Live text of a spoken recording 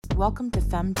Welcome to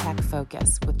FemTech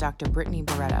Focus with Dr. Brittany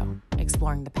Barretto,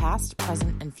 exploring the past,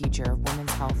 present, and future of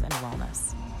women's health and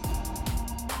wellness.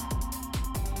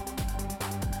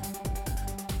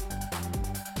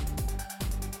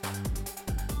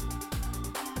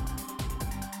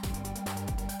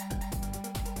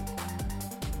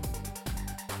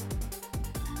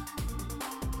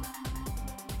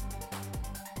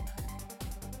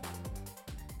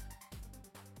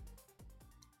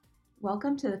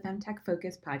 Welcome to the FemTech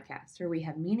Focus podcast, where we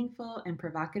have meaningful and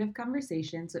provocative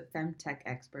conversations with FemTech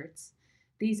experts.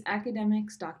 These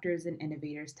academics, doctors, and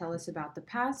innovators tell us about the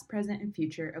past, present, and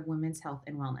future of women's health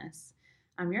and wellness.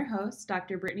 I'm your host,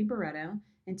 Dr. Brittany Barretto,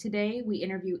 and today we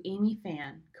interview Amy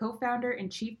Fan, co-founder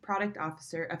and chief product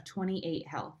officer of 28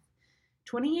 Health.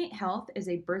 28 Health is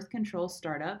a birth control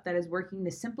startup that is working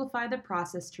to simplify the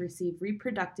process to receive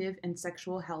reproductive and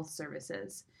sexual health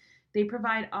services. They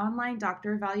provide online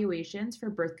doctor evaluations for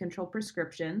birth control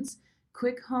prescriptions,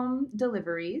 quick home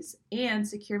deliveries, and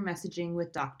secure messaging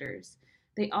with doctors.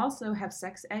 They also have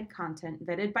sex ed content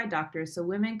vetted by doctors so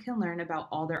women can learn about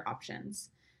all their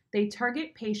options. They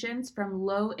target patients from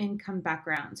low-income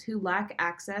backgrounds who lack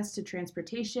access to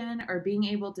transportation or being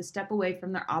able to step away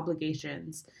from their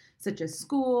obligations, such as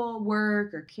school,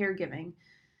 work, or caregiving.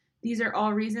 These are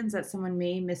all reasons that someone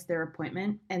may miss their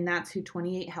appointment, and that's who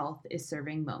 28 Health is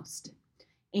serving most.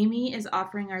 Amy is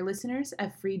offering our listeners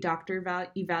a free doctor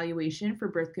evaluation for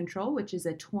birth control, which is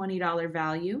a $20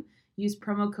 value. Use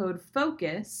promo code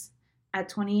FOCUS at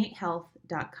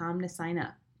 28health.com to sign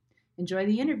up. Enjoy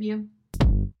the interview.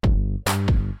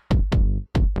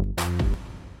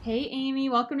 Hey, Amy,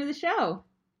 welcome to the show.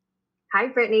 Hi,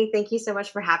 Brittany. Thank you so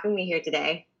much for having me here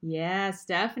today. Yes,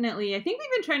 definitely. I think we've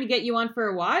been trying to get you on for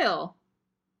a while.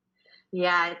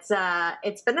 Yeah,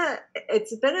 it's been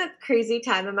a crazy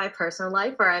time in my personal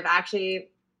life where I've actually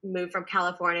moved from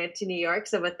California to New York.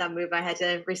 So with that move, I had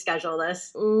to reschedule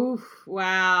this. Ooh,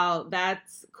 wow.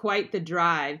 That's quite the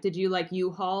drive. Did you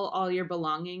U-Haul all your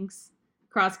belongings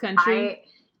cross country?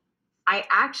 I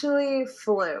actually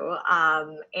flew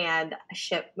and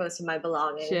shipped most of my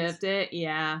belongings. Shipped it?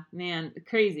 Yeah. Man,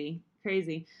 crazy.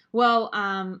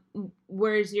 Well,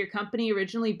 where's your company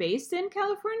originally based in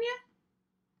California?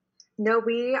 No,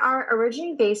 we are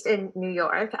originally based in New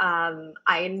York.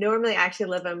 I normally actually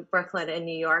live in Brooklyn in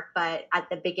New York, but at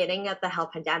the beginning of the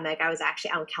health pandemic, I was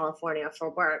actually out in California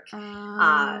for work.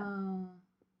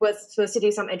 Was supposed to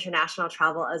do some international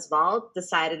travel as well.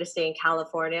 Decided to stay in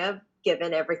California,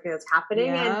 given everything that's happening.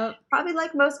 Yep. And probably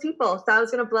like most people, thought I was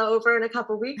going to blow over in a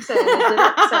couple weeks. And it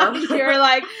didn't, so. You're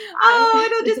like,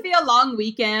 it'll just be a long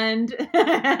weekend.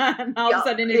 And all of a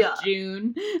sudden it's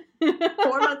June.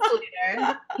 4 months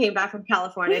later, came back from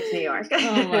California to New York.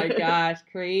 Oh my gosh,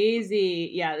 crazy.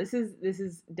 Yeah, this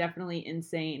is definitely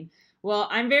insane. Well,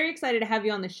 I'm very excited to have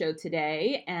you on the show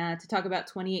today to talk about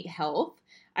 28 Health.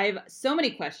 I have so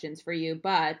many questions for you,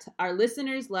 but our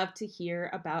listeners love to hear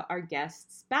about our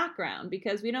guests' background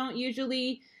because we don't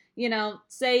usually,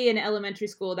 say in elementary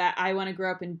school that I want to grow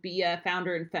up and be a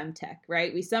founder in femtech,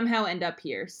 right? We somehow end up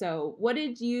here. So what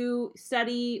did you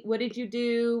study? What did you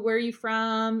do? Where are you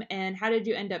from? And how did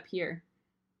you end up here?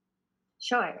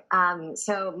 Sure.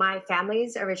 So my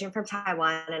family's originally from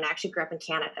Taiwan and actually grew up in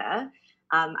Canada.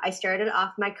 I started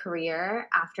off my career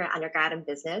after undergrad in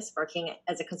business, working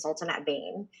as a consultant at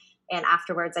Bain. And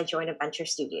afterwards, I joined a venture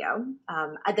studio.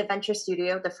 At the venture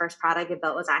studio, the first product I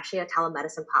built was actually a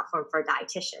telemedicine platform for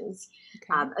dietitians.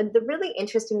 Okay. And the really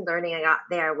interesting learning I got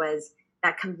there was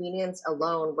that convenience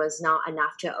alone was not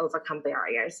enough to overcome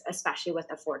barriers, especially with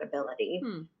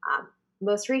affordability.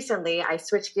 Most recently, I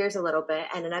switched gears a little bit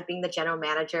and ended up being the general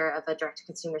manager of a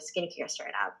direct-to-consumer skincare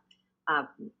startup.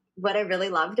 What I really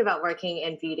loved about working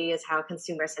in beauty is how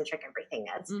consumer-centric everything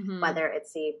is, whether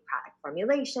it's the product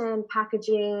formulation,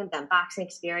 packaging, the unboxing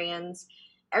experience,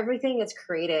 everything is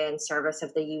created in service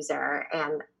of the user.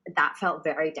 And that felt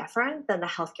very different than the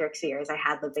healthcare experience I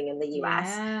had living in the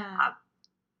US. Yeah.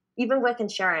 Even with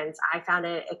insurance, I found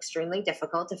it extremely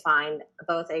difficult to find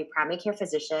both a primary care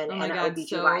physician and an OBGYN.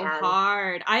 So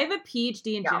hard. I have a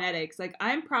PhD in genetics.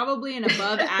 I'm probably an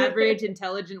above average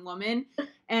intelligent woman.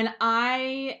 And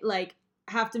I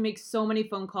have to make so many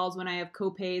phone calls when I have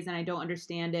copays and I don't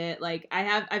understand it.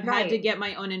 I've had to get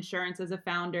my own insurance as a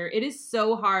founder. It is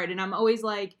so hard. And I'm always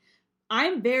like,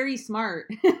 I'm very smart.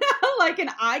 And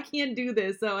I can't do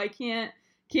this. So I can't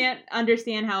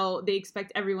understand how they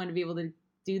expect everyone to be able to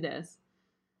do this.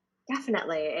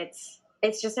 Definitely.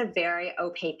 It's just a very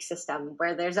opaque system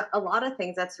where there's a lot of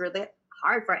things that's really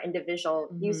hard for an individual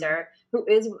user who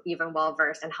is even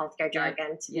well-versed in healthcare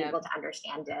jargon to be able to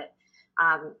understand it.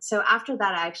 So after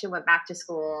that, I actually went back to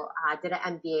school, did an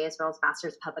MBA as well as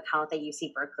Master's of Public Health at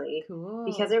UC Berkeley,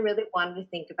 because I Cool. really wanted to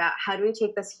think about how do we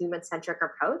take this human-centric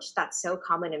approach that's so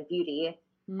common in beauty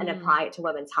and Mm. apply it to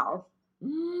women's health.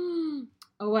 Mm.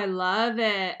 Oh, I love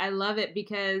it. I love it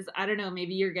because I don't know,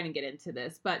 maybe you're going to get into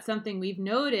this, but something we've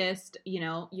noticed,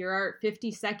 you're our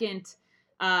 50-second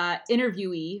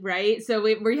interviewee, right? So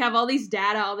we have all these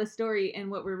data, all this story,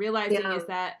 and what we're realizing Yeah. is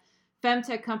that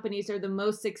femtech companies are the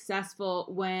most successful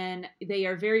when they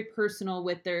are very personal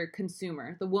with their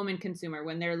consumer, the woman consumer,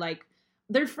 when they're like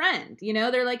their friend,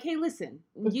 they're like, hey, listen,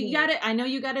 you Mhm. gotta, I know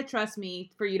you gotta trust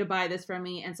me for you to buy this from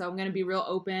me. And so I'm gonna be real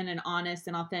open and honest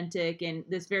and authentic and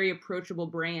this very approachable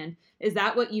brand. Is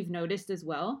that what you've noticed as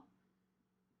well?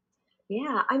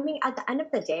 Yeah, I mean, at the end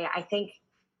of the day, I think,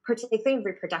 particularly in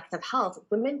reproductive health,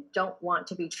 women don't want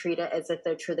to be treated as if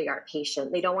they're truly our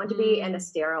patient. They don't want to be in a Mm,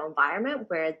 sterile environment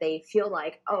where they feel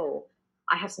like, oh,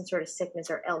 I have some sort of sickness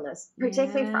or illness.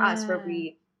 Particularly for us, where yeah.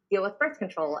 we deal with birth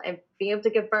control and being able to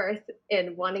give birth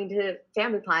and wanting to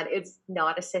family plan is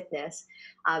not a sickness.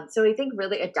 So I think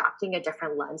really adopting a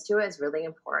different lens to it is really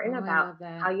important Oh, I about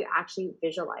love how that. you actually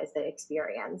visualize the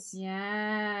experience.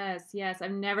 Yes, yes.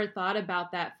 I've never thought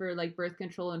about that for like birth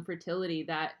control and fertility,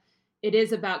 that it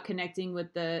is about connecting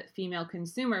with the female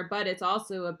consumer, but it's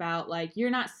also about like,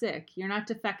 you're not sick, you're not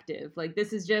defective. Like,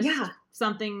 this is just Yeah.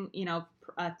 something,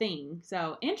 a thing.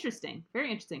 So interesting,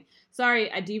 very interesting. Sorry,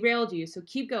 I derailed you. So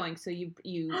keep going. So you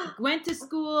went to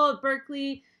school at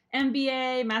Berkeley,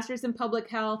 MBA, Master's in Public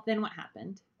Health. Then what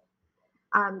happened?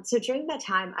 So during that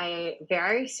time, I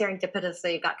very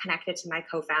serendipitously got connected to my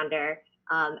co-founder,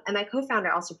 and my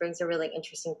co-founder also brings a really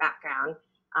interesting background.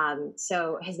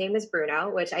 So his name is Bruno,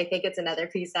 which I think it's another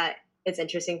piece that is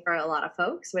interesting for a lot of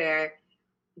folks, where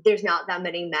there's not that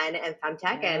many men in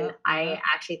femtech, and Yep, I yep.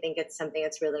 actually think it's something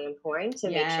that's really important to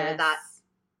make sure that Yes,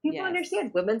 people yes.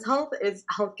 understand women's health is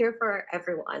healthcare for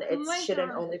everyone. Oh It my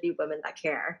shouldn't God. only be women that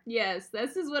care. Yes,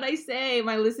 this is what I say.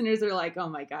 My listeners are like, "Oh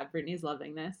my God, Brittany's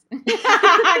loving this,"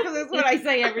 because that's what I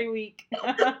say every week.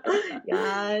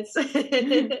 Yes.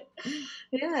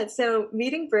 Yeah. So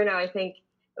meeting Bruno, I think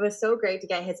it was so great to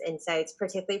get his insights,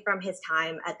 particularly from his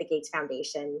time at the Gates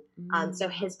Foundation. So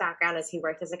Mm, his background is he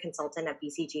worked as a consultant at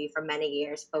BCG for many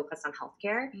years, focused on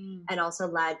healthcare, mm. and also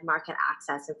led market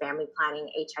access and family planning,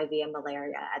 HIV, and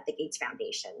malaria at the Gates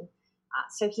Foundation.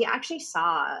 So he actually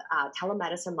saw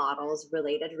telemedicine models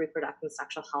related to reproductive and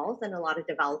sexual health in a lot of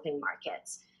developing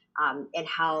markets, and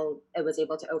how it was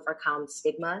able to overcome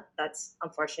stigma that's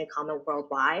unfortunately common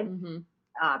worldwide, Hmm.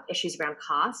 issues around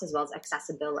cost as well as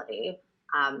accessibility.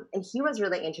 And he was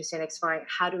really interested in exploring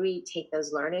how do we take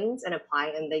those learnings and apply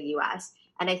in the US.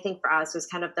 And I think for us it was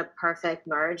kind of the perfect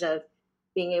merge of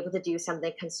being able to do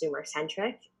something consumer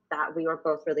centric that we were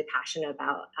both really passionate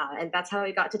about. And that's how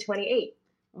we got to 28.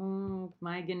 Oh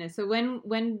my goodness! So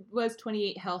when was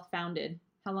 28 Health founded?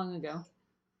 How long ago?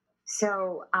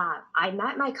 So I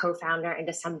met my co-founder in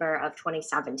December of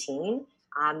 2017.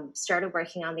 Started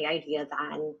working on the idea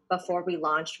then. Before we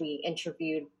launched, we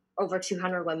interviewed over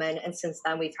 200 women, and since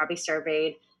then we've probably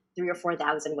surveyed 3 or 4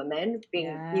 thousand women. Being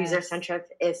Yes. user-centric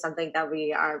is something that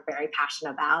we are very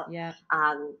passionate about, Yeah.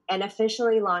 and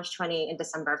officially launched 20 in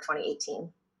December of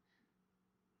 2018.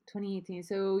 2018.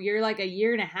 So you're like a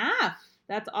year and a half.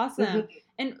 That's awesome.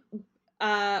 And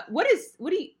what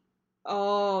do you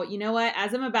oh, you know what?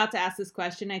 As I'm about to ask this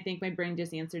question, I think my brain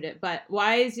just answered it. But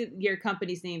why is your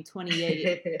company's name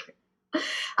 28?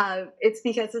 It's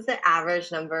because it's the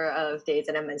average number of days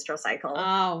in a menstrual cycle.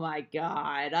 Oh my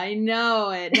God, I know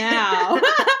it now.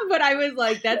 But I was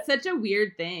like, that's such a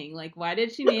weird thing. Like, why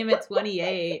did she name it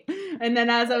 28? And then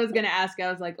as I was going to ask,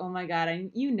 I was like, oh my God,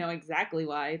 you know exactly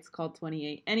why it's called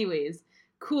 28. Anyways,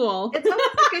 cool. It's always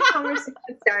a good conversation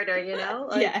starter,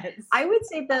 Like, Yes. I would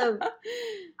say the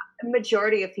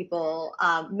majority of people,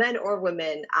 men or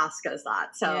women, ask us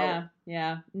that. So Yeah,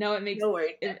 yeah. No, no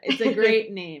worries it's a there.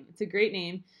 great name. It's a great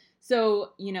name.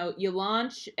 So, you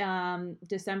launch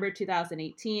December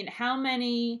 2018. How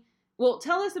many, well,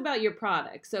 tell us about your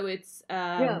product. So it's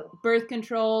Yeah. birth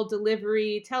control,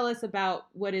 delivery. Tell us about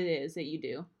what it is that you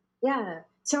do. Yeah.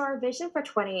 So our vision for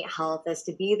 28 Health is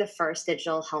to be the first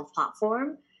digital health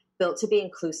platform built to be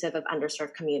inclusive of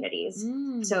underserved communities.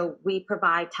 Mm, So we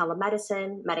provide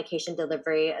telemedicine, medication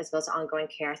delivery, as well as ongoing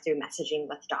care through messaging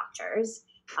with doctors.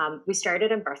 We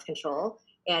started in birth control,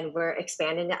 and we're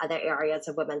expanding to other areas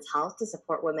of women's health to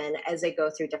support women as they go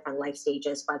through different life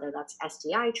stages, whether that's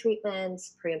STI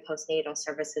treatments, pre and postnatal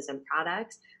services and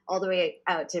products, all the way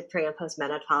out to pre and post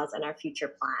menopause and our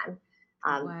future plan.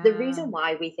 The reason wow.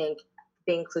 why we think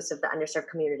being inclusive of the underserved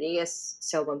community is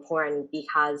so important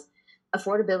because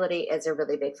affordability is a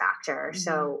really big factor. Mm-hmm.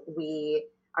 So we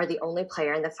are the only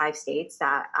player in the 5 states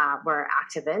that we're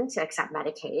active in to accept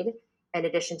Medicaid. In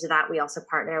addition to that, we also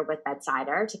partner with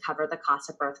Bedsider to cover the cost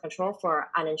of birth control for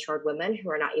uninsured women who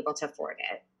are not able to afford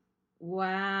it.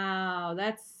 Wow,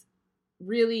 that's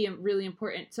really, really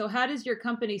important. So how does your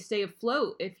company stay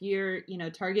afloat if you're,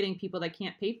 targeting people that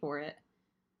can't pay for it?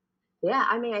 Yeah,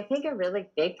 I mean, I think a really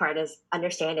big part is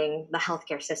understanding the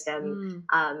healthcare system.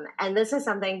 And this is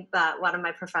something that one of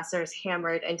my professors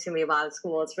hammered into me while at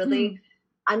school. It's really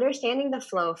understanding the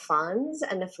flow of funds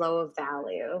and the flow of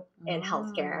value in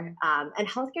healthcare. And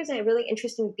healthcare is a really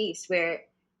interesting beast where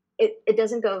it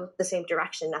doesn't go the same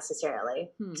direction necessarily.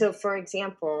 So, for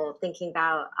example, thinking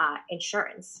about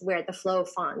insurance, where the flow of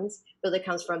funds really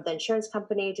comes from the insurance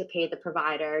company to pay the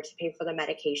provider, to pay for the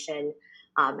medication.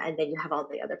 And then you have all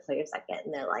the other players that get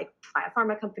in there, like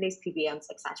biopharma companies, PBMs,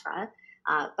 etc.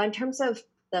 But in terms of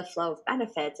the flow of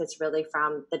benefits, it's really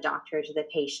from the doctor to the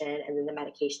patient and then the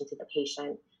medication to the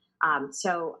patient.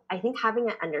 So I think having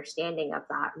an understanding of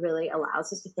that really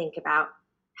allows us to think about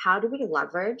how do we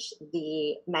leverage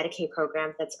the Medicaid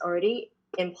program that's already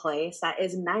in place that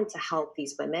is meant to help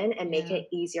these women and make it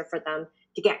easier for them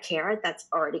to get care that's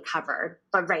already covered.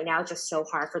 But right now, it's just so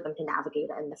hard for them to navigate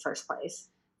it in the first place.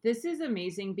 This is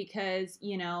amazing because,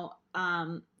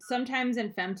 sometimes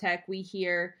in femtech we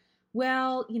hear,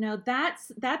 well, that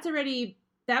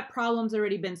problem's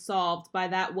already been solved by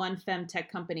that one femtech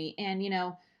company. And,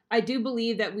 I do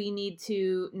believe that we need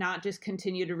to not just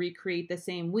continue to recreate the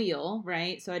same wheel,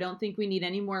 right? So I don't think we need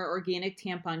any more organic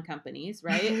tampon companies,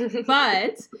 right?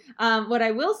 But what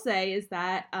I will say is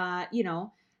that,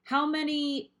 how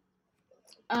many,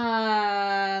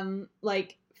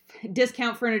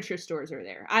 discount furniture stores are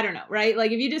there? I don't know, right?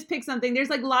 Like if you just pick something, there's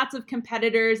like lots of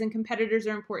competitors and competitors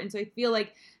are important. So I feel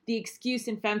like the excuse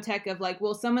in femtech of like,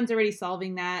 well, someone's already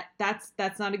solving that.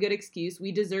 That's not a good excuse.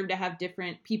 We deserve to have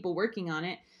different people working on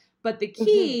it. But the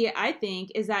key, I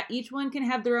think, is that each one can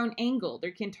have their own angle.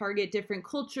 They can target different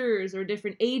cultures or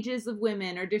different ages of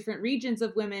women or different regions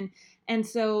of women. And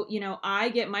so, I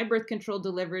get my birth control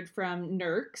delivered from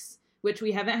NERCs, which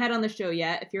we haven't had on the show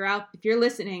yet. If you're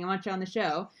listening, I want you on the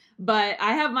show. But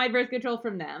I have my birth control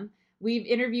from them. We've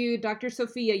interviewed Dr.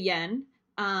 Sophia Yen,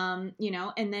 and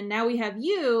then now we have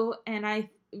you. And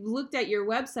I looked at your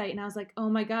website and I was like, oh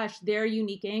my gosh, their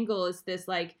unique angle is this,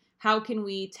 like, how can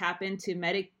we tap into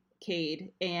Medicaid?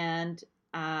 And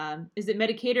is it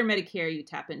Medicaid or Medicare you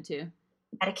tap into?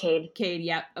 Medicaid. Medicaid,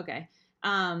 yep, okay.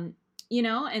 And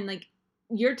like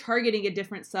you're targeting a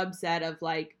different subset of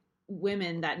like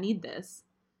women that need this.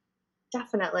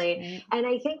 Definitely. Right. And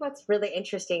I think what's really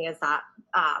interesting is that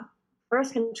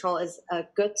birth control is a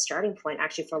good starting point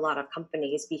actually for a lot of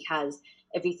companies, because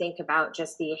if you think about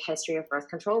just the history of birth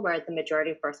control, where the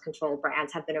majority of birth control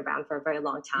brands have been around for a very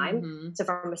long time. So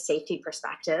from a safety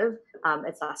perspective,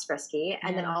 it's less risky.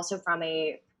 And then also from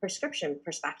a prescription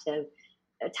perspective,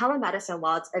 telemedicine,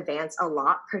 while it's advanced a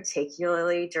lot,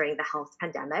 particularly during the health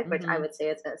pandemic, which I would say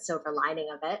is a silver lining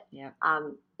of it,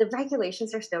 the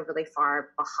regulations are still really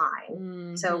far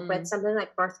behind. So with something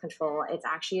like birth control, it's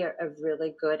actually a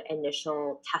really good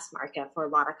initial test market for a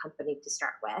lot of companies to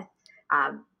start with.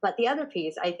 But the other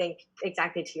piece, I think,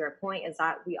 exactly to your point, is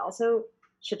that we also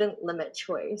shouldn't limit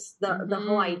choice. The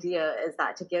whole idea is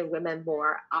that to give women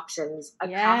more options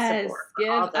across the board. Give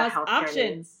us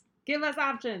options. Give us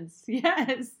options.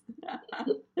 Yes.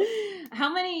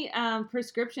 How many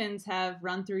prescriptions have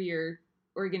run through your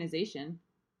organization?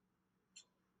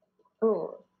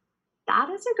 Oh, that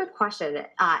is a good question.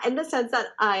 In the sense that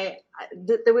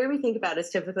the way we think about it is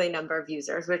typically number of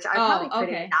users, which are probably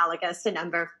pretty analogous to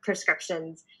number of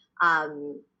prescriptions,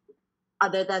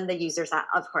 other than the users that,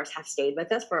 of course, have stayed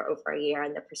with us for over a year,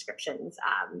 and the prescriptions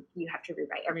you have to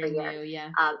rewrite every year. Yeah.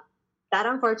 That,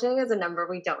 unfortunately, is a number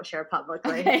we don't share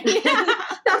publicly.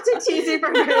 Not too cheesy for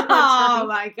me. Oh,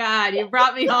 my God. You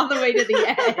brought me all the way to the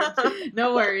edge.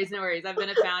 No worries. I've been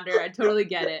a founder. I totally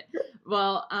get it.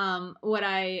 Well, what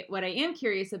I am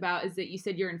curious about is that you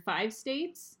said you're in 5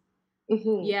 states?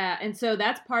 Yeah. And so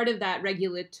that's part of that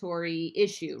regulatory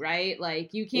issue, right?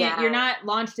 Like you're not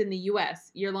launched in the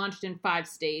US. You're launched in 5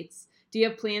 states. Do you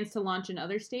have plans to launch in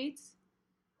other states?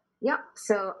 Yep.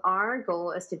 So our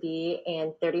goal is to be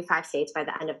in 35 states by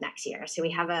the end of next year. So we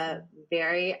have a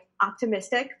very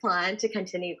optimistic plan to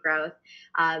continue growth.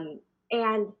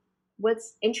 And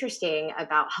what's interesting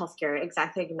about healthcare,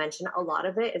 exactly like you mentioned, a lot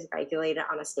of it is regulated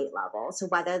on a state level. So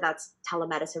whether that's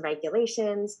telemedicine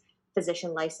regulations,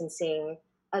 physician licensing,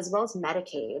 as well as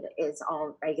Medicaid is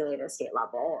all regulated at state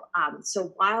level.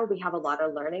 So while we have a lot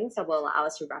of learnings that will allow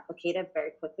us to replicate it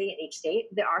very quickly in each state,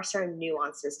 there are certain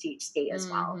nuances to each state as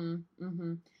well.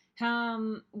 Mm-hmm.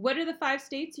 Mm-hmm. What are the 5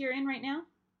 states you're in right now?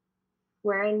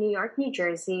 We're in New York, New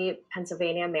Jersey,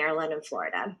 Pennsylvania, Maryland, and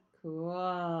Florida.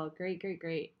 Cool.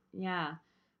 Great. Yeah.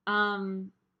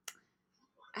 Um,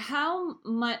 how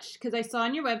much, because I saw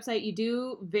on your website you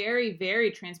do very, very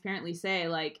transparently say,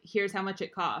 like, here's how much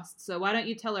it costs. So why don't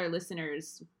you tell our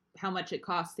listeners how much it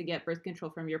costs to get birth control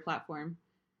from your platform?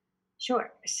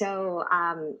 Sure. So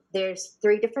there's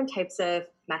 3 different types of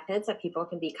methods that people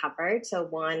can be covered. So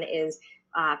one is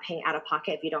paying out of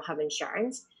pocket if you don't have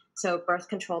insurance. So birth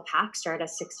control packs start at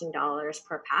 $16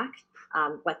 per pack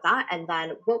with that. And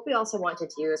then what we also want to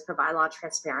do is provide a lot of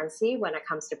transparency when it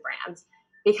comes to brands,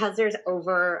 because there's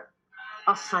over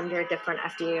 100 different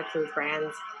FDA approved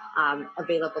brands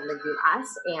available in the US,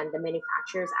 and the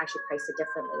manufacturers actually price it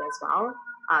differently as well.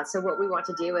 So what we want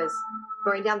to do is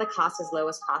bring down the cost as low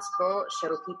as possible,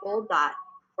 show people that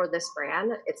for this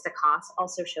brand, it's the cost,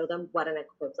 also show them what an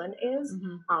equivalent is.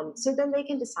 Mm-hmm. So then they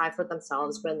can decide for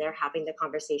themselves when they're having the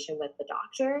conversation with the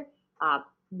doctor,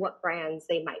 what brands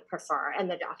they might prefer.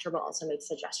 And the doctor will also make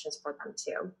suggestions for them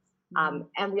too. Mm-hmm.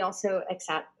 And we also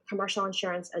accept commercial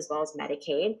insurance as well as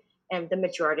Medicaid. And the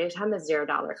majority of the time is $0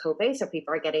 copay. So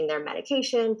people are getting their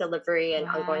medication, delivery, and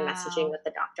ongoing messaging with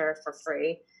the doctor for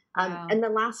free. And the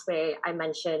last way I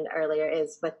mentioned earlier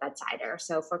is with Bedsider.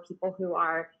 So for people who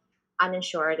are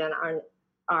uninsured and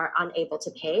are unable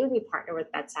to pay, we partner with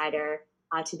Bedsider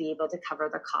to be able to cover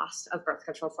the cost of birth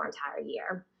control for an entire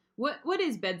year. What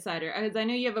is Bedsider? Because I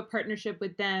know you have a partnership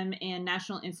with them and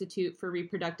National Institute for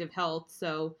Reproductive Health.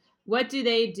 So what do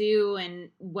they do, and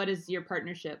what does your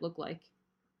partnership look like?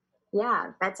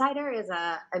 Yeah, Bedsider is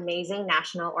an amazing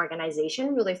national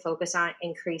organization really focused on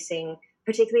increasing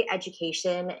particularly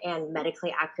education and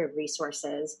medically accurate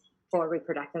resources for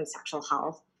reproductive and sexual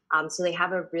health. So they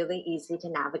have a really easy to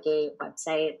navigate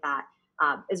website that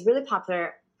is really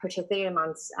popular, particularly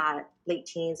amongst late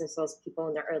teens as well as people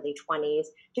in their early 20s,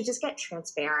 to just get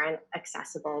transparent,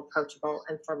 accessible, approachable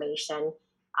information.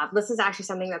 This is actually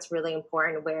something that's really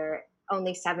important, where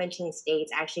only 17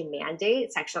 states actually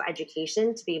mandate sexual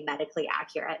education to be medically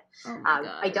accurate. Oh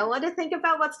I don't want to think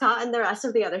about what's not in the rest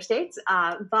of the other states,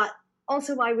 but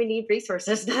also why we need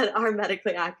resources that are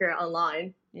medically accurate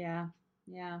online. Yeah.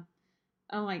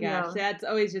 Oh my gosh, that's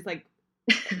always just like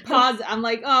pause. I'm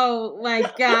like, oh my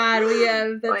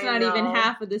God, that's not even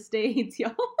half of the states,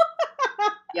 y'all.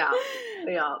 Yeah.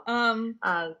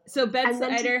 So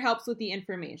Bedsider helps with the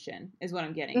information is what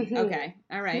I'm getting. Mm-hmm. Okay.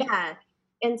 All right. Yeah.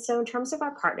 And so in terms of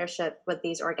our partnership with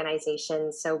these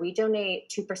organizations, so we donate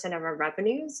 2% of our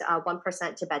revenues,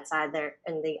 1% to Bedsider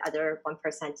and the other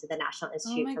 1% to the National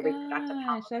Institute for Reproductive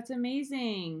Health. That's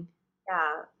amazing.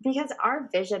 Yeah, because our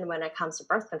vision when it comes to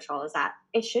birth control is that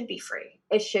it should be free.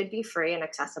 It should be free and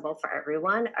accessible for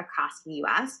everyone across the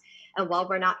US. And while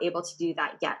we're not able to do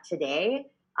that yet today,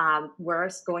 we're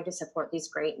going to support these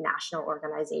great national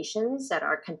organizations that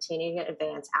are continuing to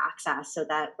advance access so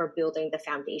that we're building the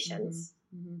foundations.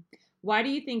 Mm-hmm. Why do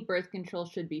you think birth control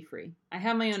should be free? I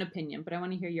have my own opinion, but I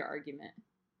want to hear your argument.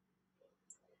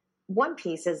 One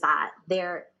piece is that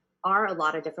there are a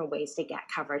lot of different ways to get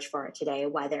coverage for it today,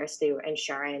 whether it's through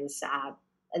insurance,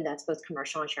 and that's both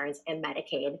commercial insurance and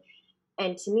Medicaid.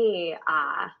 And to me,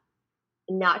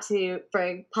 not to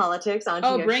bring politics onto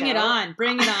your show. Bring it on.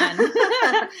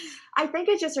 I think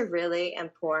it's just a really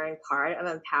important part of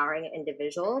empowering an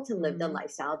individual to live the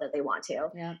lifestyle that they want to.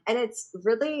 Yeah. And it's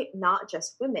really not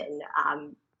just women,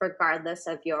 regardless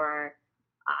of your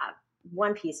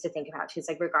one piece to think about too is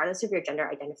like, regardless of your gender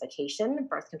identification,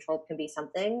 birth control can be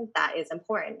something that is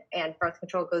important. And birth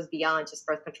control goes beyond just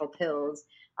birth control pills.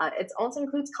 It also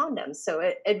includes condoms. So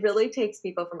it really takes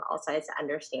people from all sides to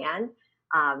understand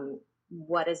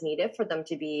what is needed for them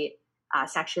to be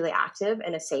sexually active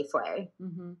in a safe way.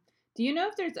 Mm-hmm. Do you know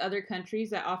if there's other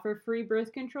countries that offer free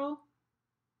birth control?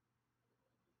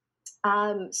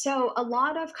 So a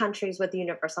lot of countries with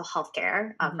universal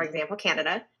healthcare, for example,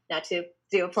 Canada, not to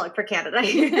do a plug for Canada,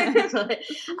 but,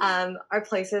 are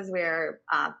places where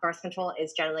birth control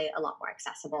is generally a lot more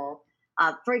accessible.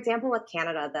 For example, with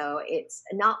Canada, though, it's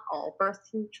not all birth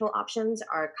control options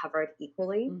are covered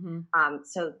equally.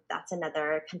 So that's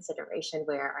another consideration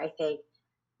where I think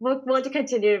we'll want to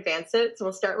continue to advance it. So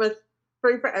we'll start with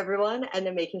free for everyone and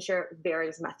then making sure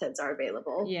various methods are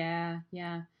available. Yeah.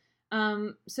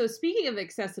 So speaking of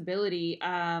accessibility,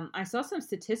 I saw some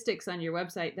statistics on your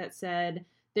website that said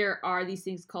there are these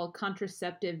things called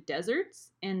contraceptive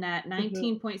deserts and that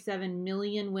 19.7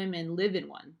 million women live in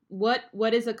one.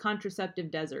 What is a contraceptive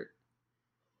desert?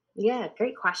 Yeah,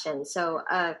 great question. So,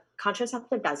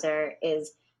 contraceptive desert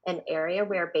is an area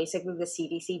where basically the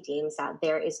CDC deems that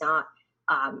there is not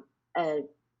a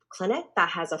clinic that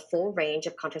has a full range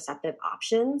of contraceptive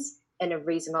options in a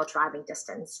reasonable driving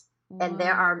distance. And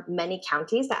there Whoa. are many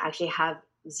counties that actually have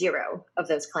zero of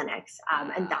those clinics.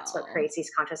 And that's what Wow. creates these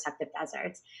contraceptive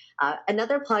deserts.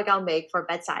 Another plug I'll make for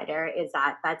Bedsider is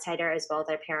that Bedsider, as well as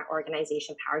their parent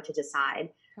organization, Power to Decide,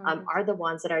 Power to are the decide.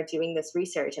 ones that are doing this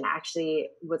research and actually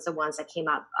was the ones that came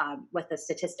up with the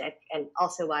statistic, and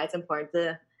also why it's important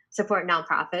to support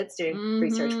nonprofits doing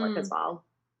research work as Mm-hmm. well.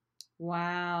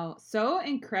 Wow. So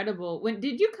incredible. When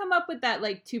did you come up with that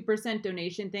like 2%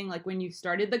 donation thing? Like when you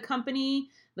started the company?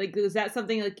 Like was that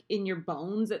something like in your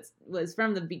bones that was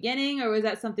from the beginning or was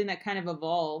that something that kind of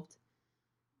evolved?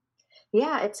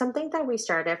 Yeah, it's something that we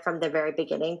started from the very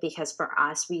beginning because for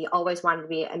us, we always wanted to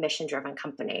be a mission driven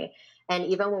company. And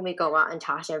even when we go out and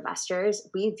talk to investors,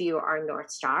 we view our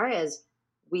North Star as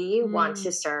we want to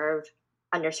Mm, serve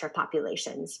underserved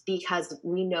populations because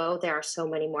we know there are so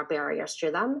many more barriers to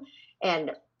them.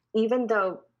 And even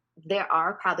though there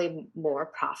are probably more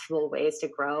profitable ways to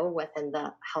grow within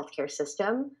the healthcare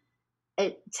system,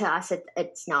 to us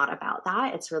it's not about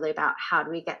that. It's really about how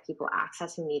do we get people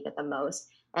access who need it the most.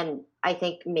 And I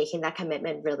think making that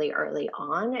commitment really early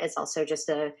on is also just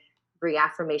a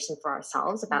reaffirmation for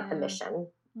ourselves about the yeah. mission.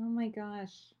 Oh my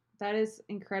gosh. That is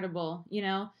incredible, you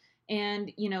know?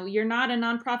 And, you know, you're not a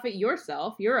nonprofit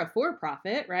yourself, you're a for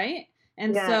profit, right?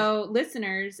 And Yeah, so,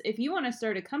 listeners, if you want to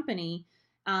start a company,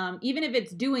 even if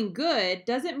it's doing good,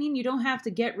 doesn't mean you don't have to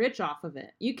get rich off of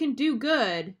it. You can do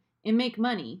good and make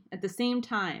money at the same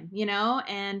time, you know?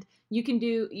 And you can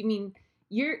do, I mean,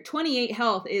 your 28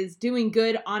 Health is doing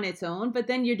good on its own, but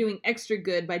then you're doing extra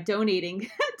good by donating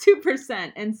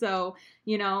 2%. And so,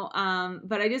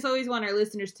 but I just always want our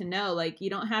listeners to know, like, you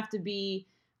don't have to be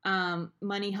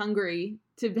money hungry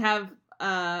to have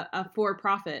a for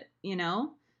profit, you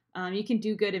can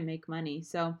do good and make money.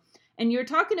 So, and you're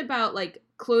talking about like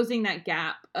closing that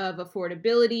gap of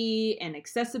affordability and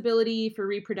accessibility for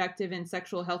reproductive and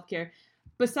sexual health care.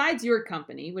 Besides your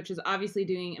company, which is obviously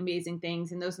doing amazing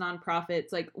things, and those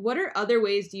nonprofits, like what are other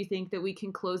ways do you think that we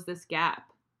can close this gap?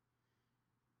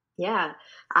 yeah.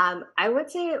 I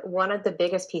would say one of the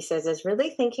biggest pieces is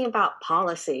really thinking about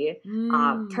policy,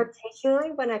 Mm,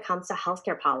 particularly when it comes to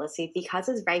healthcare policy, because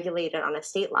it's regulated on a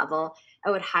state level. I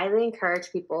would highly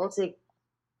encourage people to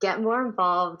get more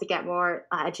involved, to get more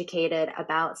educated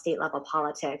about state level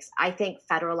politics. I think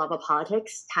federal level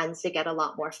politics tends to get a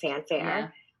lot more yeah.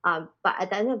 fanfare. But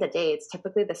at the end of the day, it's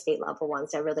typically the state level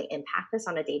ones that really impact us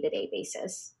on a day to day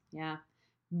basis. Yeah.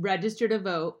 Register to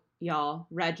vote, y'all.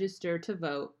 Register to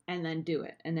vote and then do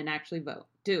it. And then actually vote.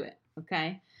 Do it.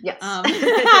 Okay. Yes. Um,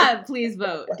 please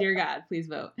vote. Dear God, please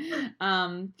vote.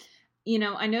 Um,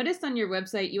 I noticed on your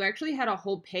website you actually had a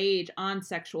whole page on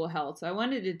sexual health. So I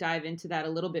wanted to dive into that a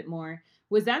little bit more.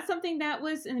 Was that something that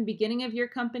was in the beginning of your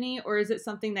company, or is it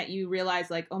something that you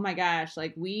realized, like, oh my gosh,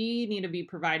 like we need to be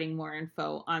providing more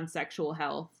info on sexual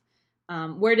health?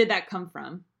 Where did that come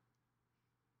from?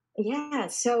 Yeah,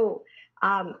 so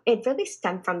it really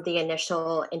stemmed from the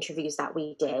initial interviews that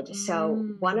we did. So,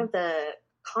 one Mm, of the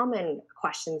common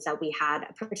questions that we had,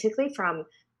 particularly from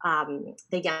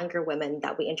the younger women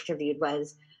that we interviewed,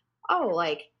 was, oh,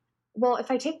 like, well,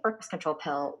 if I take birth control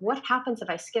pill, what happens if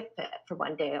I skip it for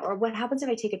one day? Or what happens if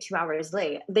I take it 2 hours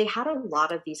late? They had a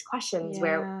lot of these questions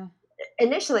where yeah.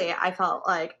 initially I felt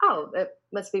like, oh, it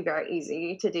must be very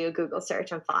easy to do a Google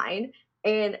search and find.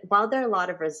 And while there are a lot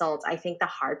of results, I think the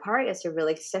hard part is to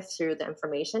really sift through the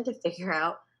information to figure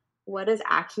out what is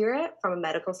accurate from a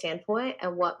medical standpoint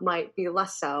and what might be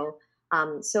less so.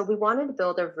 So we wanted to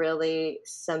build a really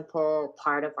simple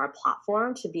part of our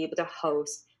platform to be able to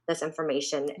host this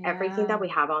information. Everything that Yeah. we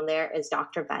have on there is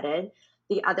doctor vetted.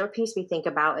 The other piece we think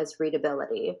about is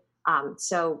readability.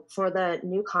 So for the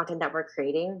new content that we're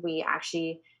creating, we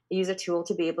actually use a tool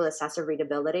to be able to assess the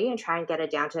readability and try and get it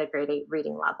down to a grade 8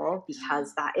 reading level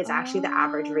because that is actually the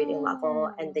average reading level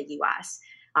in Oh, the US,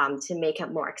 to make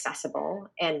it more accessible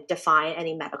and define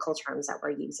any medical terms that we're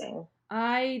using.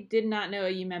 I did not know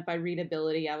what you meant by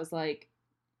readability. I was like,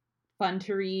 fun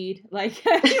to read, like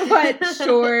what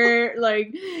short,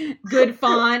 like good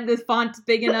font. This font's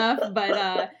big enough,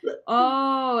 but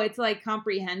oh, it's like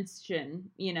comprehension,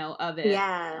 of it.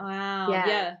 Yeah, Wow, yeah,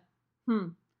 yeah. Hmm.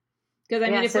 Because I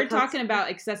mean, yeah. if So we're it comes, talking about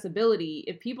accessibility,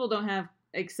 if people don't have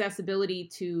accessibility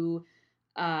to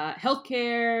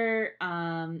healthcare,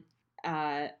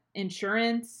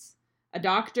 insurance, a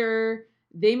doctor,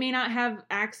 they may not have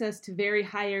access to very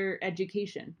higher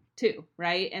education too,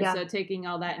 right? And yeah. so taking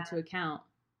all that into account,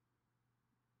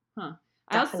 huh?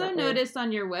 I also Definitely. noticed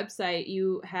on your website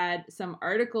you had some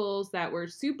articles that were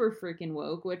super freaking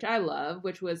woke, which I love,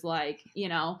 which was like,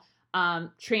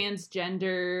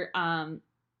 transgender,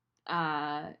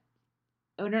 uh,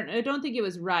 I don't think it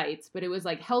was rights, but it was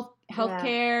like Yeah.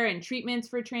 healthcare and treatments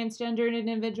for transgender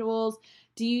individuals.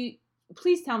 Do you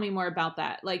Please tell me more about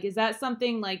that? Like, is that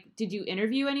something like, did you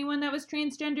interview anyone that was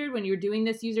transgendered when you were doing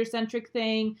this user centric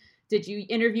thing? Did you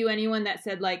interview anyone that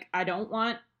said like, I don't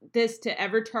want this to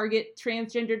ever target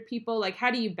transgendered people? Like, how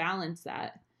do you balance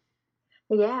that?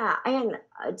 Yeah, and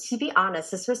to be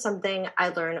honest, this was something I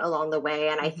learned along the way,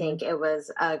 and I Mm-hmm. think it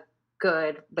was a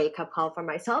good wake up call for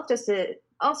myself just to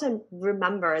also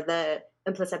remember the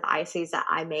implicit biases that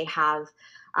I may have.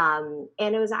 And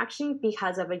it was actually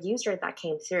because of a user that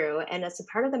came through, and as a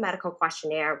part of the medical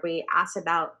questionnaire, we asked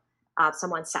about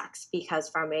someone's sex because,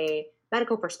 from a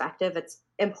medical perspective, it's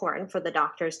important for the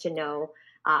doctors to know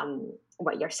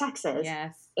what your sex is.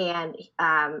 Yes. And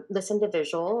this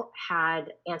individual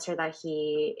had answered that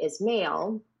he is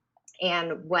male.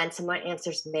 And when someone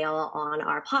answers male on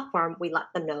our platform, we let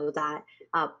them know that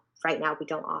uh, right now we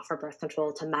don't offer birth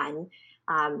control to men.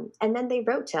 And then they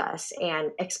wrote to us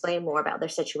and explained more about their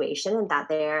situation and that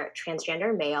they're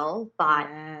transgender male, but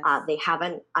Yes. they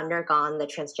haven't undergone the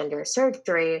transgender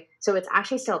surgery. So it's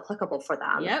actually still applicable for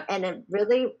them. Yep. And it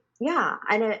really, yeah,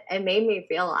 and it made me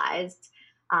realize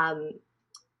um,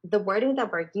 the wording that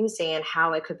we're using and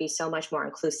how it could be so much more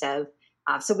inclusive.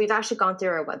 So we've actually gone through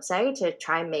our website to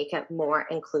try and make it more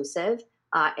inclusive.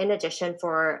 In addition,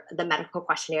 for the medical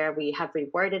questionnaire, we have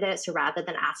reworded it. So rather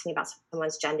than asking about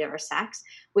someone's gender or sex,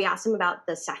 we ask them about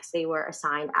the sex they were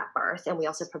assigned at birth. And we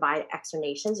also provide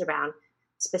explanations around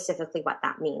specifically what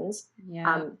that means.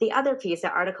 Yeah. The other piece, the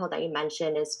article that you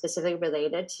mentioned, is specifically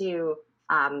related to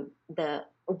the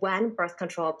when birth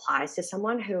control applies to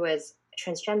someone who is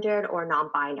transgendered or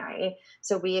non-binary.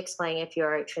 So we explain, if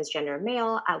you're a transgender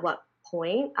male, at what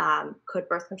point could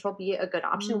birth control be a good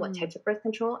option? What Mm. types of birth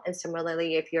control? And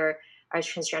similarly, if you're a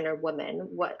transgender woman,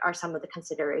 what are some of the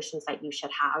considerations that you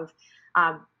should have?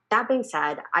 That being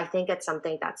said, I think it's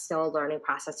something that's still a learning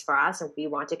process for us, and we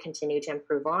want to continue to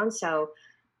improve on. So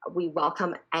we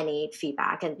welcome any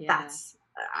feedback, and Yeah. that's,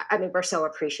 I mean, we're so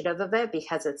appreciative of it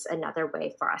because it's another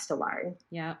way for us to learn.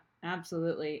 Yeah.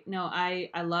 Absolutely. No, I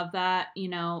love that.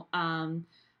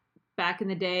 Back in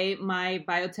the day, my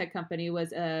biotech company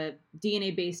was a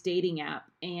DNA based dating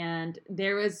app, and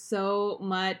there was so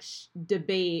much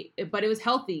debate, but it was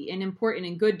healthy and important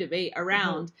and good debate Mhm.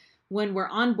 around when we're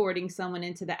onboarding someone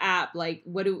into the app. Like,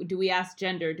 what do we ask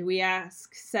gender? Do we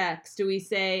ask sex? Do we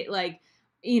say, like,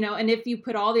 and if you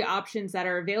put all the options that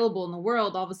are available in the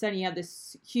world, all of a sudden you have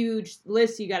this huge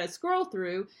list you got to scroll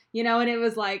through, and it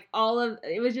was like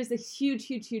it was just a huge,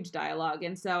 huge, huge dialogue.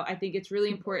 And so I think it's really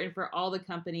important for all the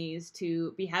companies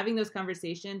to be having those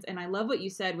conversations. And I love what you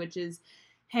said, which is,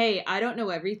 hey, I don't know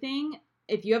everything.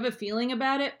 If you have a feeling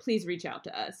about it, please reach out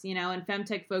to us, and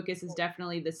Femtech Focus is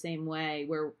definitely the same way,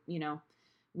 where,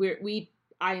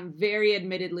 I am very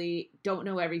admittedly don't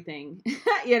know everything,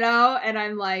 and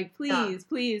I'm like, Yeah.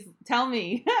 please tell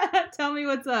me, tell me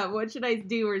what's up. What should I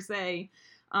do or say?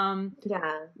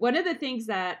 Yeah. One of the things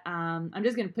that I'm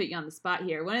just going to put you on the spot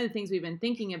here. One of the things we've been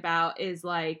thinking about is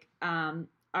like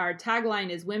our tagline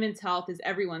is women's health is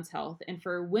everyone's health. And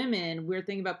for women, we're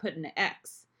thinking about putting an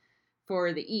X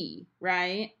for the E,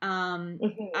 right?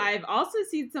 Mhm. I've also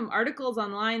seen some articles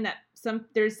online that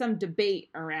there's some debate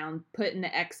around putting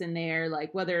the X in there,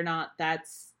 like whether or not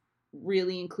that's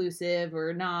really inclusive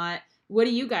or not. What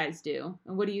do you guys do?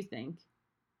 And what do you think?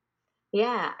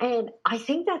 Yeah, and I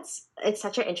think it's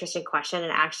such an interesting question,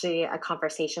 and actually a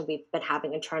conversation we've been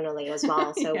having internally as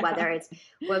well. So Yeah. whether it's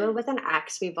women with an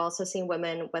X, we've also seen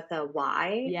women with a Y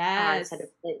instead Yes. of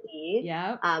an E,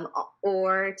 Yep.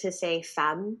 or to say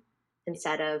femme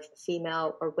instead of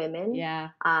female or women. Yeah.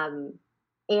 Um,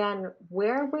 and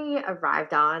where we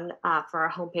arrived on for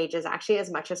our homepage is actually, as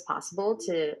much as possible,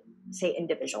 to say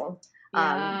individual,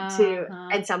 Yeah. to,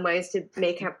 in some ways, to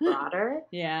make it broader.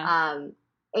 Yeah. Um,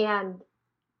 and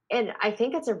I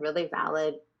think it's a really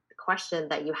valid question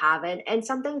that you have, and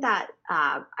something that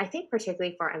I think,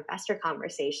 particularly for investor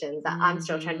conversations, that I'm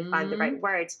still trying to find the Mm-hmm. right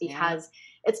words, Yeah. because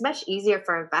it's much easier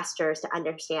for investors to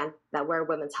understand that we're a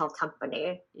women's health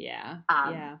company, Yeah.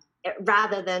 um, Yeah.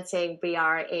 rather than saying we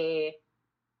are a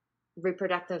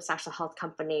reproductive sexual health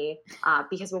company.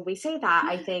 Because when we say that,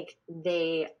 I think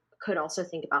they could also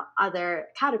think about other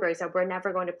categories that we're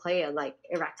never going to play in, like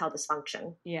erectile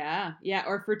dysfunction. Yeah. Yeah.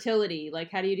 Or fertility. Like,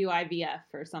 how do you do IVF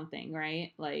or something,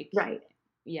 right? Like, Right.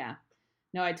 yeah.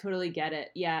 No, I totally get it.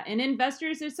 Yeah. And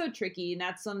investors are so tricky. And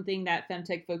that's something that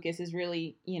Femtech Focus is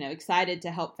really, excited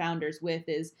to help founders with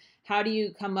is how do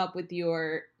you come up with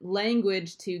your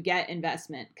language to get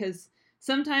investment? Because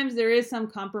sometimes there is some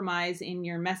compromise in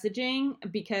your messaging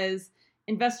because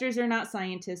investors are not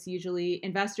scientists usually.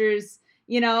 Investors,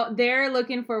 they're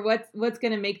looking for what's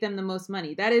going to make them the most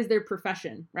money. That is their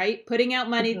profession, right? Putting out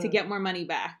money to get more money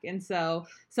back. And so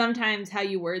sometimes how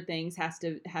you word things has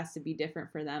to be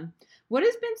different for them. What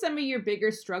has been some of your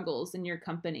bigger struggles in your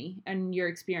company and your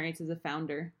experience as a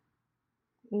founder?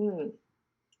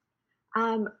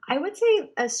 I would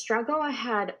say a struggle I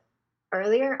had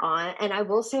earlier on, and I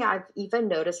will say I've even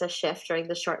noticed a shift during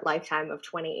the short lifetime of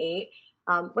Twentyeight,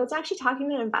 was actually talking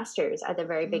to investors at the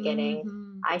very beginning.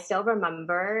 Mm-hmm. I still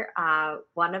remember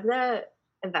one of the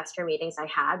investor meetings I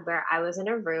had where I was in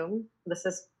a room. This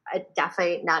is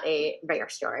definitely not a rare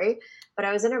story, but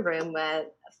I was in a room with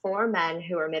four men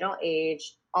who were middle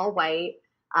aged, all white.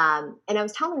 And I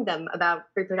was telling them about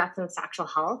reproductive and sexual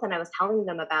health, and I was telling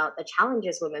them about the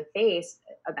challenges women face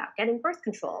about getting birth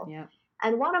control. Yeah.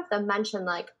 And one of them mentioned,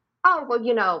 like, oh,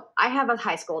 well, I have a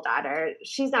high school daughter.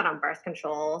 She's not on birth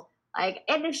control. Like,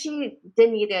 and if she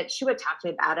didn't need it, she would talk to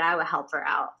me about it. I would help her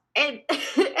out. And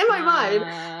in my mind,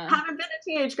 having been a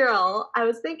teenage girl, I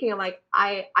was thinking, I'm like,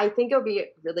 I think it would be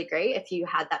really great if you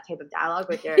had that type of dialogue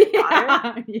with your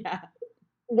daughter. Yeah.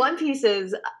 One piece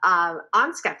is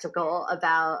I'm skeptical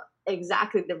about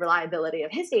exactly the reliability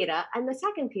of his data. And the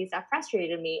second piece that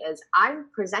frustrated me is I'm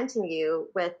presenting you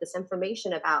with this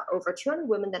information about over 200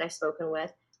 women that I've spoken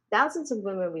with, thousands of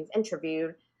women we've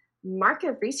interviewed,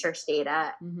 market research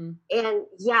data. Mm-hmm. And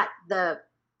yet the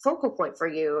focal point for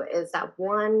you is that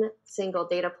one single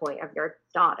data point of your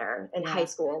daughter in high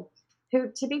school, who,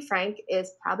 to be frank,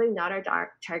 is probably not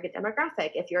our target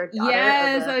demographic. If you're a daughter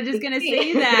yes, I was just going to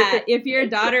say that. If you're a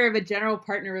daughter of a general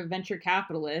partner of a venture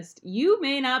capitalist, you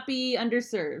may not be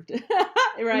underserved,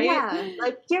 right? Yeah,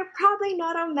 like you're probably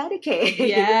not on Medicaid.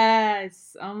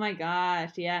 Yes. Oh my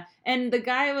gosh. Yeah. And the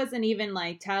guy wasn't even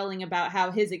like telling about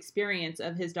how his experience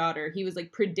of his daughter, he was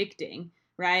like predicting,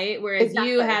 right? Whereas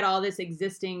you had all this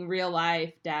existing real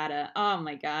life data. Oh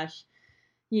my gosh.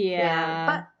 Yeah.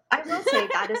 But I will say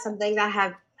that is something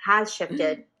that has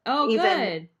shifted. Oh, even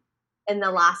good. In the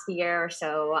last year or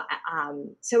so.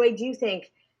 So I do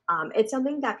think it's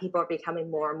something that people are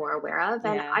becoming more and more aware of.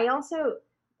 And I also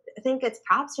think it's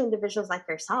props to individuals like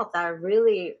yourself that are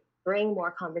really bring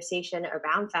more conversation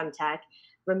around femtech,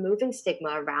 removing stigma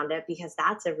around it, because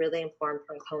that's a really important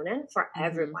component for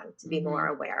everyone to be more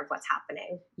aware of what's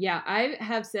happening. Yeah, I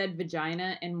have said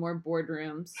vagina in more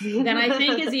boardrooms than I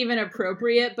think is even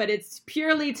appropriate, but it's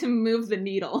purely to move the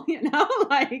needle,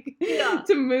 like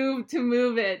to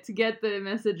move it, to get the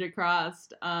message across.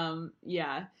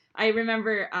 Yeah. I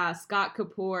remember Scott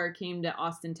Kapoor came to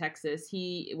Austin, Texas.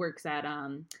 He works at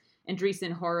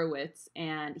Andreessen Horowitz,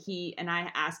 and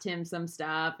I asked him some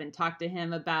stuff and talked to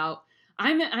him about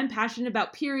I'm passionate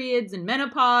about periods and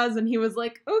menopause, and he was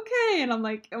like, okay, and I'm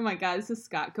like, oh my god, this is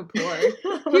Scott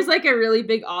Kapoor. He's like a really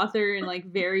big author and like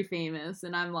very famous,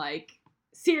 and I'm like,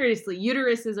 seriously,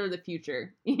 uteruses are the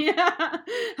future. Yeah,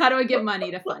 how do I get money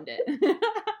to fund it?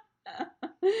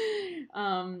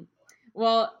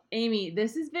 Well, Amy,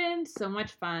 this has been so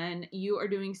much fun. You are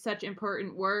doing such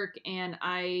important work, and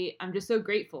I'm just so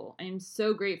grateful. I'm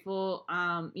so grateful.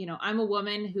 I'm a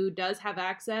woman who does have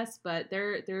access, but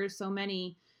there are so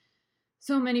many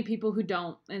people who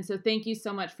don't. And so thank you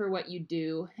so much for what you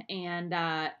do. And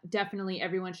definitely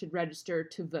everyone should register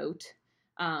to vote.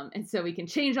 And so we can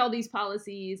change all these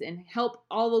policies and help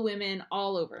all the women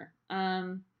all over.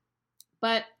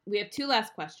 But we have two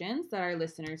last questions that our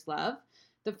listeners love.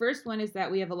 The first one is that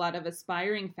we have a lot of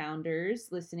aspiring founders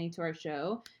listening to our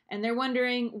show, and they're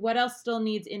wondering what else still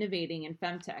needs innovating in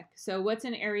femtech. So what's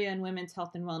an area in women's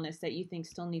health and wellness that you think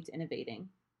still needs innovating?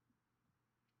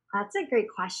 That's a great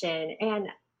question. And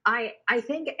I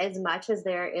think as much as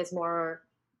there is more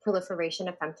proliferation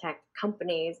of femtech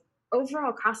companies,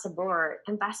 overall across the board,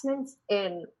 investments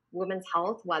in women's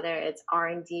health, whether it's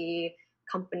R&D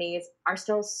companies, are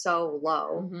still so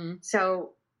low. Mm-hmm.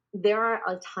 So there are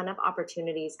a ton of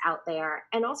opportunities out there,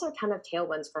 and also a ton of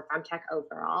tailwinds for femtech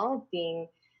overall. Being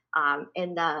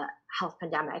in the health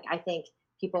pandemic, I think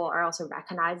people are also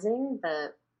recognizing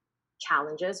the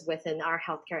challenges within our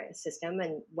healthcare system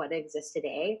and what exists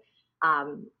today.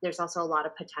 There's also a lot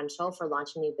of potential for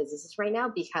launching new businesses right now,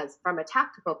 because from a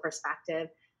tactical perspective,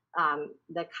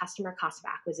 the customer cost of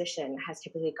acquisition has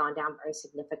typically gone down very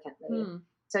significantly.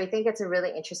 So I think it's a really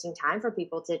interesting time for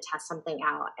people to test something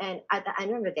out. And at the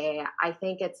end of the day, I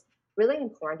think it's really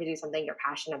important to do something you're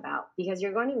passionate about, because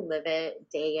you're going to live it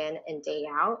day in and day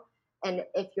out. And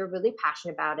if you're really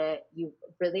passionate about it, you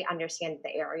really understand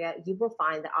the area, you will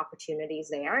find the opportunities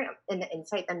there and the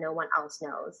insight that no one else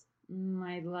knows.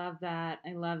 I love that.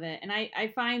 I love it. And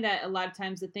I find that a lot of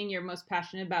times the thing you're most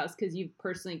passionate about is because you've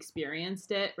personally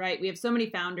experienced it, right? We have so many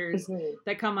founders Mhm.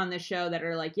 that come on the show that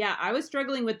are like, yeah, I was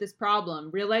struggling with this problem,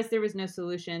 realized there was no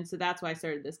solution. So that's why I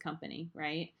started this company,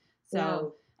 right? Yeah.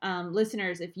 So,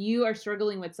 listeners, if you are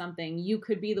struggling with something, you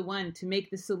could be the one to make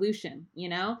the solution, you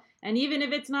know? And even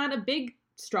if it's not a big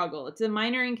struggle, it's a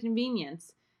minor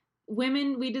inconvenience.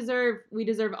 Women, we deserve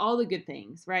all the good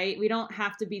things, right? We don't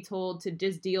have to be told to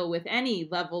just deal with any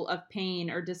level of pain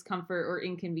or discomfort or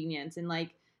inconvenience. And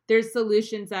like, there's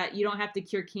solutions that you don't have to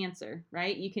cure cancer,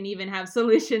 right? You can even have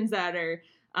solutions that are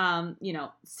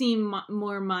seem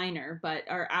more minor but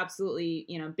are absolutely,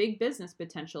 big business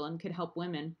potential and could help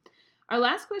women. Our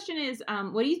last question is,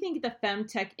 what do you think the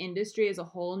femtech industry as a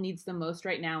whole needs the most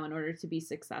right now in order to be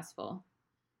successful?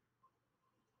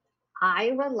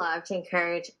 I would love to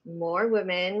encourage more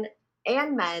women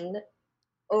and men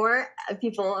or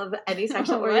people of any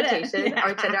sexual orientation or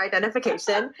Yeah. gender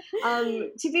identification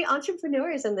to be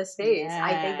entrepreneurs in this space.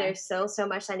 I think Yeah. there's so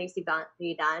much that needs to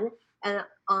be done. And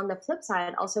on the flip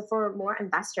side, also for more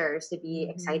investors to be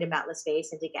excited Hmm. about the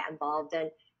space and to get involved and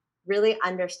really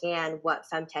understand what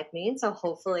femtech means. So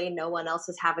hopefully no one else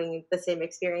is having the same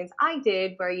experience I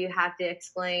did, where you have to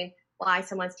explain why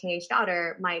someone's teenage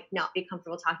daughter might not be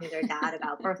comfortable talking to their dad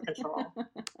about birth control.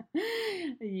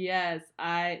 Yes,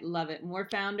 I love it. More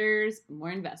founders,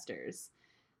 more investors.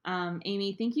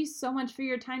 Amy, thank you so much for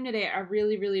your time today. I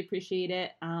really, really appreciate it.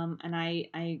 And I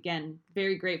again,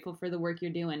 very grateful for the work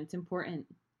you're doing. It's important.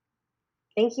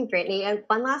 Thank you, Brittany. And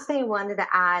one last thing I wanted to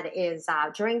add is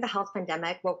during the health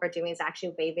pandemic, what we're doing is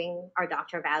actually waiving our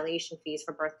doctor evaluation fees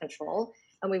for birth control.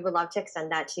 And we would love to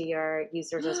extend that to your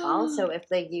users as well. So if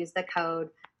they use the code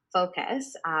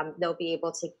FOCUS, they'll be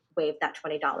able to waive that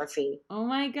 $20 fee. Oh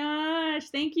my gosh.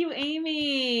 Thank you,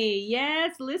 Amy.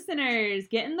 Yes, listeners,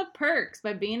 getting the perks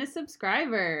by being a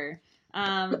subscriber.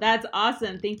 That's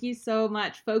awesome. Thank you so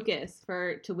much. Focus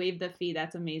for to waive the fee.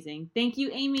 That's amazing. Thank you,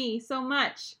 Amy, so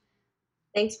much.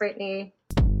 Thanks, Brittany.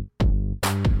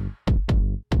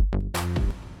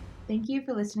 Thank you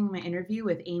for listening to my interview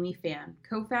with Amy Fan,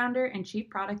 co-founder and chief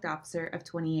product officer of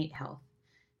 28 Health.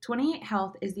 28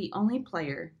 Health is the only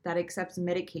player that accepts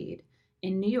Medicaid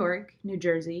in New York, New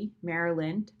Jersey,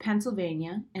 Maryland,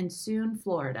 Pennsylvania, and soon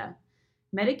Florida.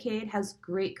 Medicaid has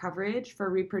great coverage for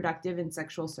reproductive and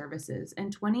sexual services,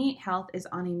 and 28 Health is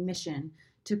on a mission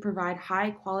to provide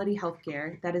high-quality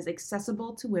healthcare that is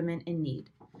accessible to women in need.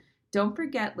 Don't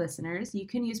forget, listeners, you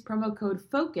can use promo code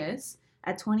FOCUS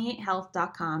at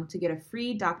 28health.com to get a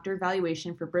free doctor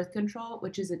evaluation for birth control,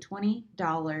 which is a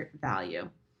 $20 value.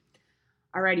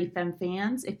 Alrighty, Fem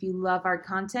fans, if you love our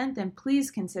content, then please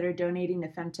consider donating to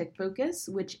Femtech Focus,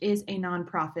 which is a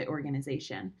nonprofit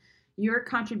organization. Your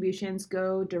contributions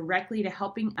go directly to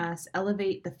helping us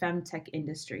elevate the femtech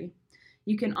industry.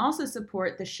 You can also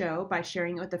support the show by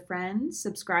sharing it with a friend,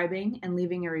 subscribing, and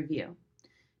leaving a review.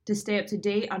 To stay up to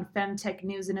date on femtech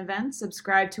news and events,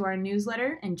 subscribe to our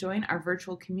newsletter and join our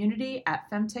virtual community at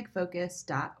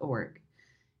femtechfocus.org.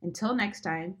 Until next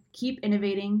time, keep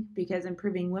innovating because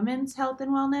improving women's health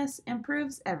and wellness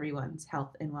improves everyone's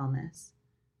health and wellness.